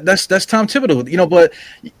mean, that's Tom Thibodeau, you know. But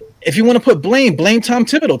if you want to put blame Tom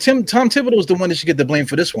Thibodeau. Tom Thibodeau is the one that should get the blame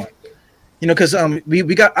for this one. You know, because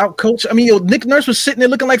we got out coached. I mean, Nick Nurse was sitting there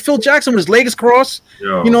looking like Phil Jackson with his legs crossed.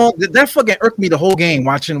 Yo. You know, that fucking irked me the whole game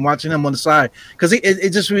watching him on the side, because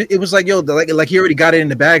it was like, yo, like he already got it in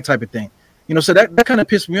the bag type of thing. You know, so that kind of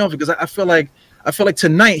pissed me off, because I feel like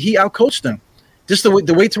tonight he outcoached them. Just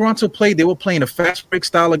the way Toronto played, they were playing a fast break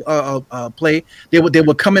style of play. They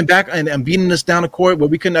were coming back and beating us down the court where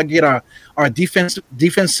we could not get our defense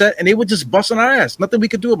set, and they were just busting our ass. Nothing we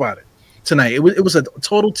could do about it tonight. It was a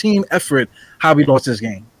total team effort how we lost this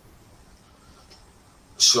game.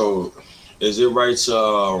 So, is it right?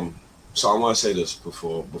 So I want to say this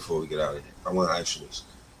before we get out of here. I want to ask you this: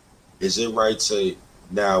 is it right to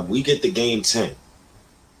Now we get the game 10.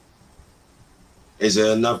 Is it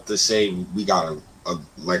enough to say we got a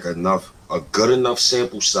good enough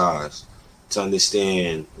sample size to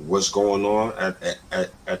understand what's going on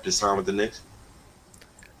at this time with the Knicks?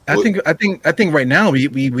 What, I think right now we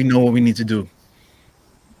know what we need to do.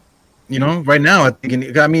 You know, right now, I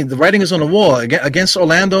mean, the writing is on the wall against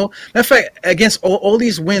Orlando. Matter of fact, against all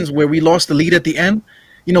these wins where we lost the lead at the end,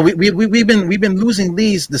 you know, we've been losing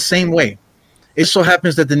leads the same way. It so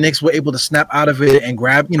happens that the Knicks were able to snap out of it and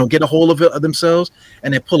grab, you know, get a hold of it of themselves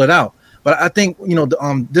and then pull it out. But I think, you know,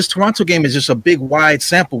 this Toronto game is just a big wide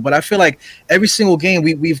sample. But I feel like every single game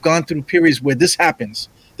we've gone through periods where this happens.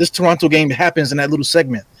 This Toronto game happens in that little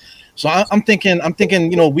segment. So I'm thinking,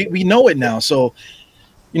 you know, we know it now. So,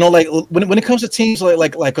 you know, like when it comes to teams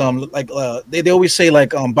they always say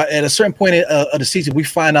but at a certain point of the season we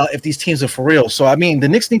find out if these teams are for real. So I mean the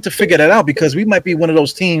Knicks need to figure that out because we might be one of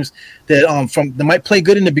those teams that they might play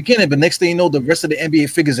good in the beginning, but next thing you know the rest of the NBA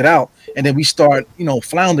figures it out and then we start, you know,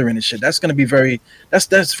 floundering and shit. That's gonna be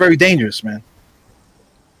that's very dangerous, man.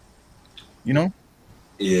 You know?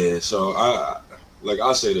 yeah. So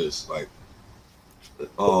I'll say this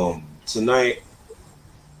tonight,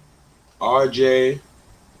 RJ.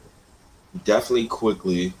 Definitely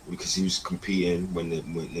quickly because he was competing when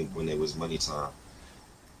it was money time.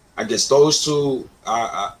 I guess those two,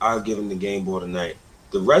 I'll give him the game ball tonight.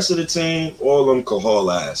 The rest of the team, all of them could haul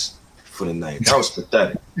ass for the night. That was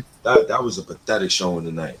pathetic. That was a pathetic showing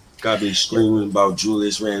tonight. Got to be screaming about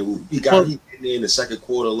Julius Randle. He in there in the second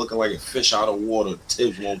quarter looking like a fish out of water.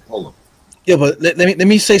 Tibbs won't pull him. Yeah, but let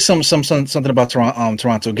me say something about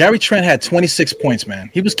Toronto. Gary Trent had 26 points, man.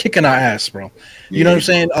 He was kicking our ass, bro. You know what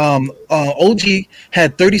I'm saying? OG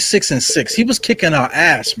had 36 and 6. He was kicking our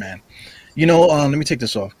ass, man. You know, let me take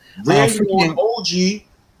this off. Randall on OG.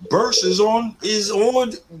 Burst is on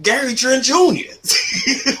Gary Trent Jr.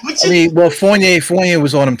 I mean, well, Fournier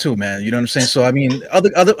was on him too, man. You know what I'm saying? So I mean,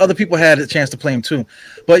 other people had a chance to play him too.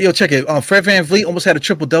 But yo, check it. Fred VanVleet almost had a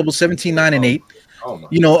triple double, 17, 9, and 8.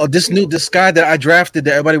 You know, this guy that I drafted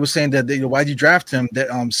that everybody was saying that why'd you draft him? That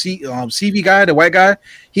CV guy, the white guy,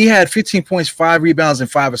 he had 15 points, 5 rebounds, and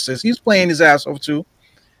 5 assists. He was playing his ass off too.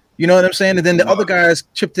 You know what I'm saying? And then the other guys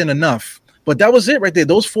chipped in enough. But that was it right there.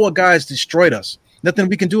 Those 4 guys destroyed us. Nothing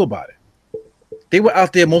we can do about it. They were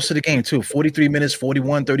out there most of the game too. 43 minutes,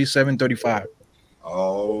 41, 37, 35.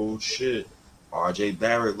 Oh shit. RJ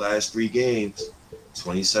Barrett last 3 games.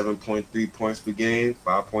 27.3 points per game,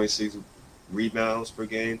 5.6 rebounds per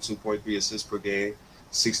game, 2.3 assists per game,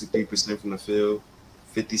 63% from the field,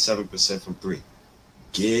 57% from 3.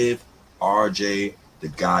 Give RJ the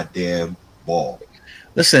goddamn ball.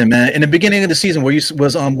 Listen, man. In the beginning of the season,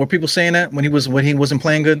 were people saying that when he wasn't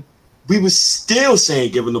playing good? We were still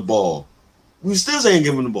saying give him the ball. We were still saying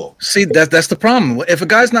give him the ball. See, that's the problem. If a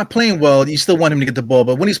guy's not playing well, you still want him to get the ball.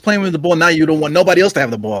 But when he's playing with the ball, now you don't want nobody else to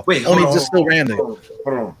have the ball. Wait, only just still Randy. Hold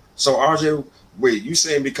on. So RJ. Wait, you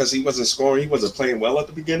saying because he wasn't scoring, he wasn't playing well at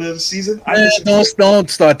the beginning of the season? Don't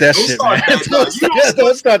start that shit, man.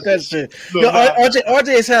 Don't start that shit. No,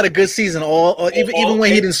 RJ has had a good season, even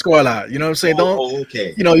when he didn't score a lot. You know what I'm saying?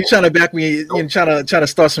 Okay. You know, you're trying to back me. You're trying to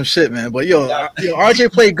start some shit, man. But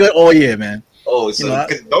RJ played good all year, man. Oh, so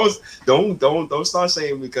don't start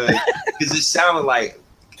saying because it sounded like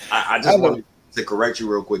I just wanted to correct you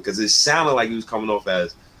real quick because it sounded like he was coming off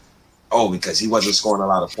as. Oh, because he wasn't scoring a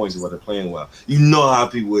lot of points, he wasn't playing well. You know how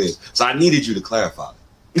people is, so I needed you to clarify.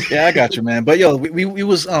 Yeah, I got you, man. But we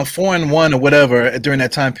was 4-1 or whatever during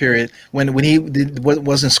that time period when he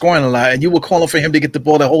wasn't scoring a lot, and you were calling for him to get the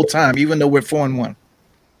ball the whole time, even though we're 4-1.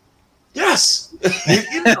 Yes,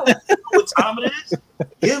 you know what time it is.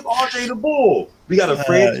 Give RJ the ball. We got a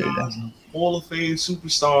franchise Hall of Fame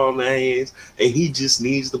superstar on their hands, and he just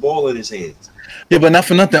needs the ball in his hands. Yeah, but not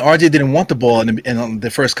for nothing. RJ didn't want the ball in the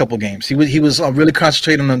first couple games. He was really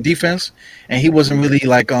concentrating on defense, and he wasn't really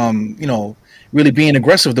really being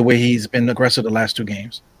aggressive the way he's been aggressive the last 2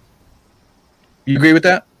 games. You agree with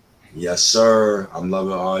that? Yes, sir. I'm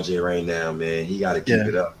loving RJ right now, man. He got to keep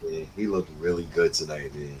it up, man. He looked really good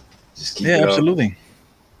tonight, man. Just keep it up. Absolutely.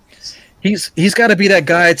 He's got to be that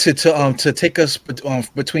guy to take us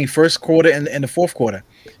between first quarter and the fourth quarter.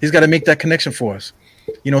 He's got to make that connection for us.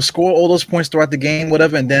 You know, score all those points throughout the game,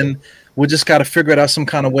 whatever, and then we just got to figure it out some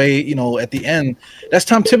kind of way, you know, at the end. That's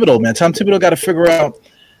Tom Thibodeau, man. Tom Thibodeau got to figure out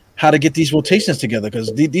how to get these rotations together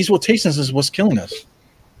because these rotations is what's killing us,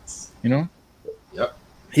 you know? Yep.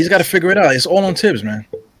 He's got to figure it out. It's all on Tibbs, man.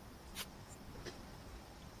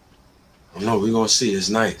 No, we're going to see. It's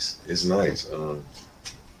nice. It's nice.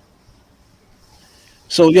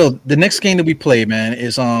 So, the next game that we play, man,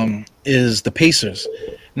 is the Pacers.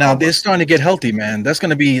 Now they're starting to get healthy, man. That's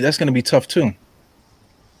gonna be tough too.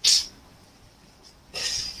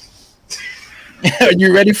 Are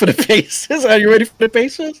you ready for the Pacers? Are you ready for the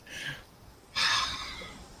Pacers?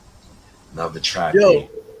 Another trap Yo, game.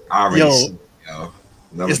 I already yo, see, yo.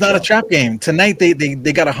 Another it's not a trap. trap game. Tonight they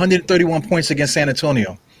got 131 points against San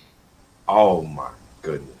Antonio. Oh my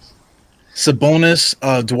goodness. Sabonis,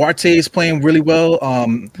 Duarte is playing really well.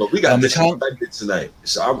 But we got McCollum, disrespected tonight.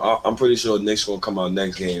 So I'm pretty sure Knicks gonna come out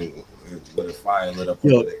next game with a fire lit up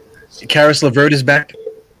yo, under their ass. Karis LeVert is back.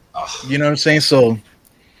 Ah, You know what I'm saying? So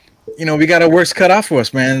we got our works cut out for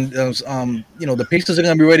us, man. The Pacers are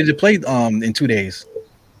gonna be ready to play in 2 days.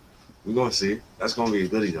 we're gonna see. That's gonna be a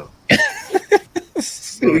goodie though.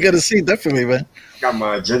 We got to see definitely, man. Got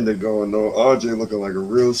my agenda going on. RJ looking like a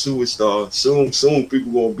real superstar. Soon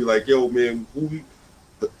people gonna be like, yo, man, who we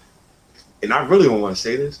and I really don't want to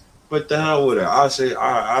say this, but the hell with it. I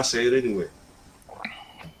say it anyway.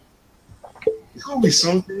 It's gonna be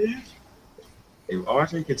something. If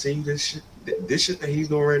RJ continue this shit that he's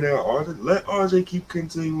doing right now, let RJ keep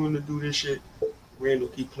continuing to do this shit. Randall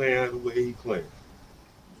keep playing the way he playing.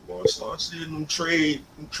 Well, start seeing them trade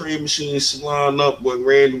machines line up with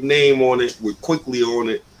Randall name on it, with quickly on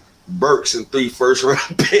it, Burks and 3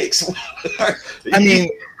 first-round picks. I mean,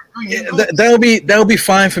 that'll be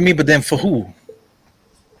fine for me, but then for who?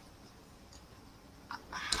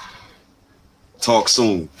 Talk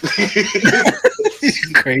soon.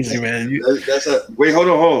 Crazy, man. Wait, hold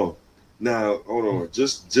on. Now, hold on.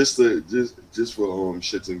 Just for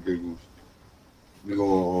shits and giggles. We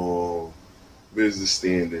go. Where's the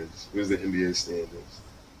standings? Where's the NBA standings?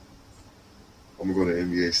 I'm gonna go to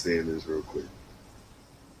NBA standings real quick.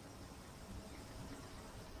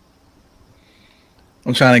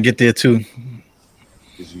 I'm trying to get there too,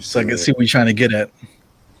 You so I can see what you're trying to get at.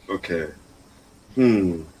 Okay.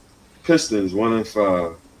 Pistons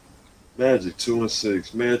 1-5. Magic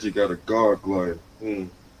 2-6. Magic got a guard glide.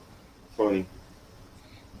 Funny.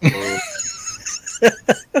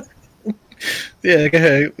 Yeah, go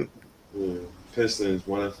ahead. Yeah. Pistons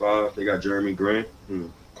 1-5. They got Jeremy Grant.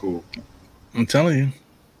 Cool. I'm telling you.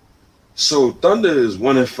 So Thunder is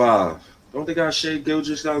 1-5. Don't they got Shea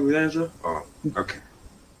Gilgeous-Alexander? Oh, okay.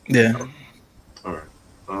 Yeah. All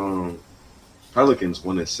right. Pelicans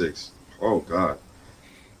 1-6. Oh God.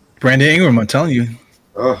 Brandon Ingram, I'm telling you.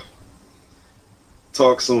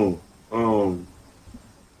 Talk soon.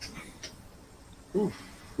 Who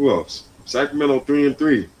else? Sacramento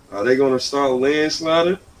 3-3. Are they gonna start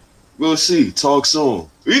landsliding? We'll see. Talk soon.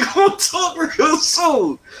 We gonna talk real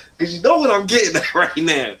soon. Cause you know what I'm getting at right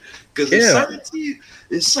now. Cause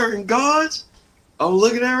it's certain guards I'm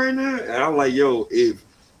looking at right now, and I'm like, yo, if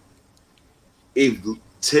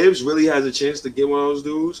Tibbs really has a chance to get one of those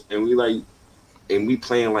dudes, and we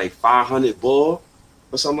playing like 500 ball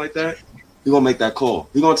or something like that, he gonna make that call.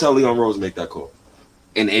 He gonna tell Leon Rose to make that call.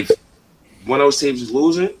 And if one of those teams is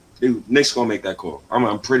losing, Knicks gonna make that call.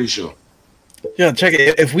 I'm pretty sure. Yeah, check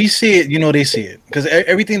it. If we see it, they see it. Because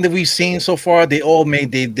everything that we've seen so far,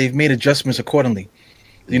 they've made adjustments accordingly.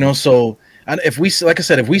 So and if we, like I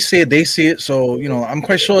said, if we see it, they see it. So I'm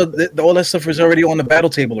quite sure that all that stuff is already on the battle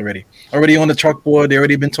table already on the chalkboard. They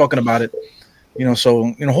already been talking about it.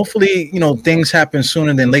 So hopefully things happen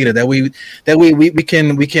sooner than later. That way we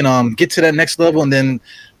can get to that next level and then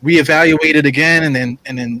reevaluate it again and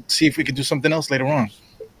then see if we can do something else later on.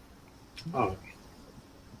 Oh.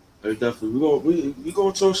 Definitely. We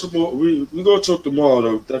gonna talk some more. We gonna talk tomorrow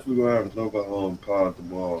though. Definitely gonna have another pod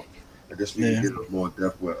tomorrow. I guess we can get more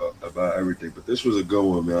depth about everything. But this was a good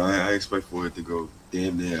one, man. I expect for it to go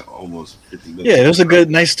damn near almost 50 minutes. Yeah, it was a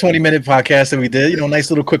good, nice 20-minute podcast that we did.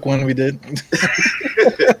 Nice little quick one we did.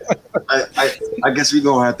 I guess we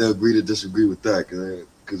gonna have to agree to disagree with that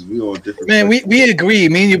because we on different. Man, we agree.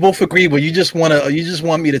 Me and you both agree, but you just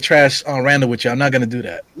want me to trash Randle with you. I'm not gonna do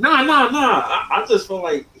that. Nah. I just feel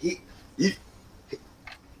like he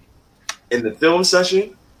in the film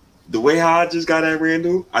session, the way how I just got at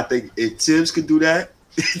Randall, I think if Tibbs could do that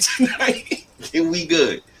tonight, then we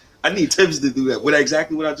good. I need Tibbs to do that.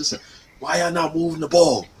 Exactly what I just said. Why y'all not moving the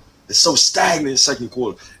ball? It's so stagnant in second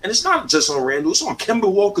quarter. And it's not just on Randall, it's on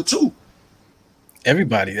Kemba Walker too.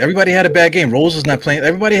 Everybody had a bad game. Rose was not playing.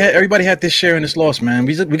 Everybody had this share in this loss, man.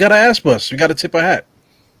 We got to ass bust. We got to tip our hat.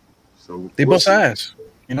 So they bust our ass.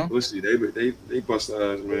 We'll see. They bust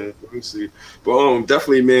our ass, man. We'll see. But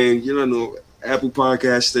definitely, man. Apple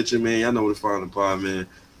Podcast, Stitcher, man. Y'all know where to find the pod, man.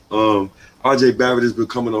 RJ Barrett is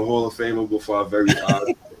becoming a Hall of Famer before our very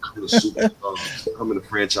eyes. Becoming a superstar, becoming a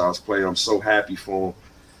franchise player. I'm so happy for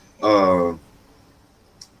him.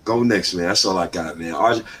 Go Knicks, man. That's all I got, man.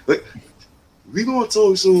 RJ, look, We gonna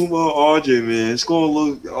talk soon about RJ, man. It's gonna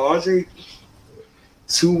look RJ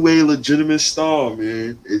two-way legitimate star,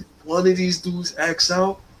 man. If one of these dudes acts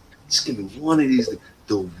out, it's gonna be one of these.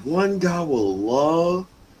 The one guy will love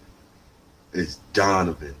is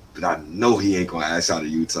Donovan, but I know he ain't gonna ask out of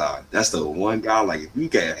Utah. That's the one guy. Like if you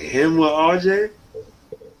get him with RJ,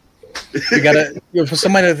 We gotta for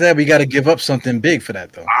somebody like that, we gotta give up something big for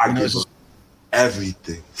that though. I give up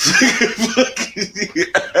everything.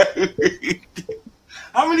 Everything.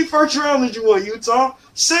 How many first rounders you want, Utah?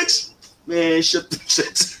 6? Man, shut the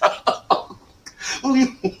shit up.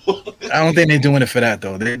 I don't think they're doing it for that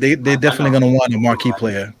though. They're definitely gonna want a marquee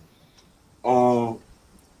player.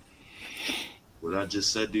 What I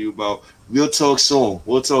just said to you about, we'll talk soon.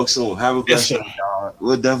 Have a blessed day, y'all.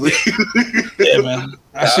 We'll definitely. Yeah, man.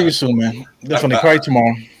 I'll see you soon, man. Definitely. Probably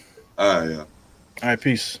tomorrow. All right, yeah. All right,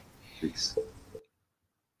 peace. Peace.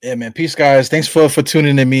 Yeah, man. Peace, guys. Thanks for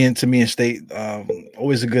tuning in to me and State.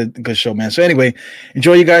 Always a good show, man. So anyway,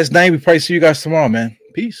 enjoy you guys' night. We probably see you guys tomorrow, man.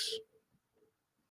 Peace.